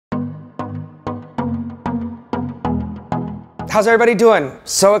How's everybody doing?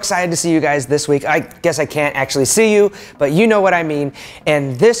 So excited to see you guys this week. I guess I can't actually see you, but you know what I mean.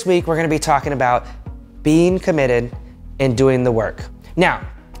 And this week we're gonna be talking about being committed and doing the work. Now,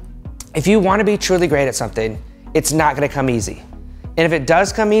 if you wanna be truly great at something, it's not gonna come easy. And if it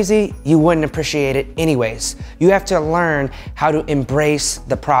does come easy, you wouldn't appreciate it anyways. You have to learn how to embrace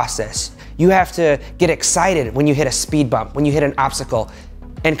the process. You have to get excited when you hit a speed bump, when you hit an obstacle,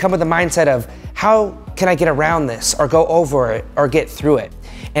 and come with the mindset of, how can I get around this or go over it or get through it?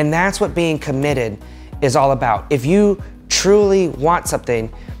 And that's what being committed is all about. If you truly want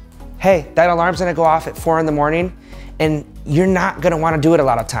something, hey, that alarm's gonna go off at 4 in the morning and you're not gonna wanna do it a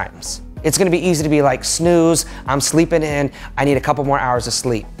lot of times. It's gonna be easy to be like, snooze, I'm sleeping in, I need a couple more hours of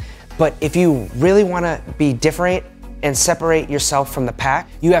sleep. But if you really wanna be different and separate yourself from the pack,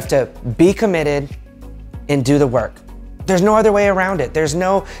 you have to be committed and do the work. There's no other way around it. There's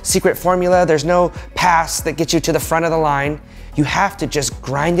no secret formula. There's no pass that gets you to the front of the line. You have to just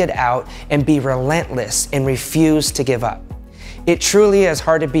grind it out and be relentless and refuse to give up. It truly is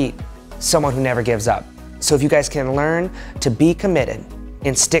hard to beat someone who never gives up. So if you guys can learn to be committed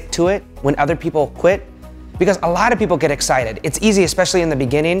and stick to it when other people quit, because a lot of people get excited. It's easy, especially in the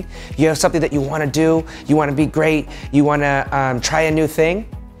beginning. You have something that you wanna do, you wanna be great, you wanna try a new thing.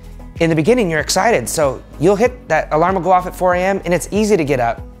 In the beginning, you're excited, so you'll hit that alarm will go off at 4 a.m. and it's easy to get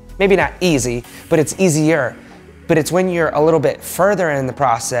up. Maybe not easy, but it's easier. But it's when you're a little bit further in the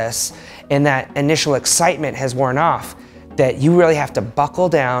process and that initial excitement has worn off that you really have to buckle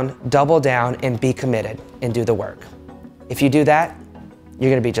down, double down, and be committed and do the work. If you do that, you're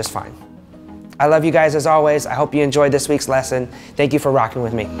gonna be just fine. I love you guys as always. I hope you enjoyed this week's lesson. Thank you for rocking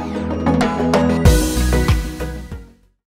with me.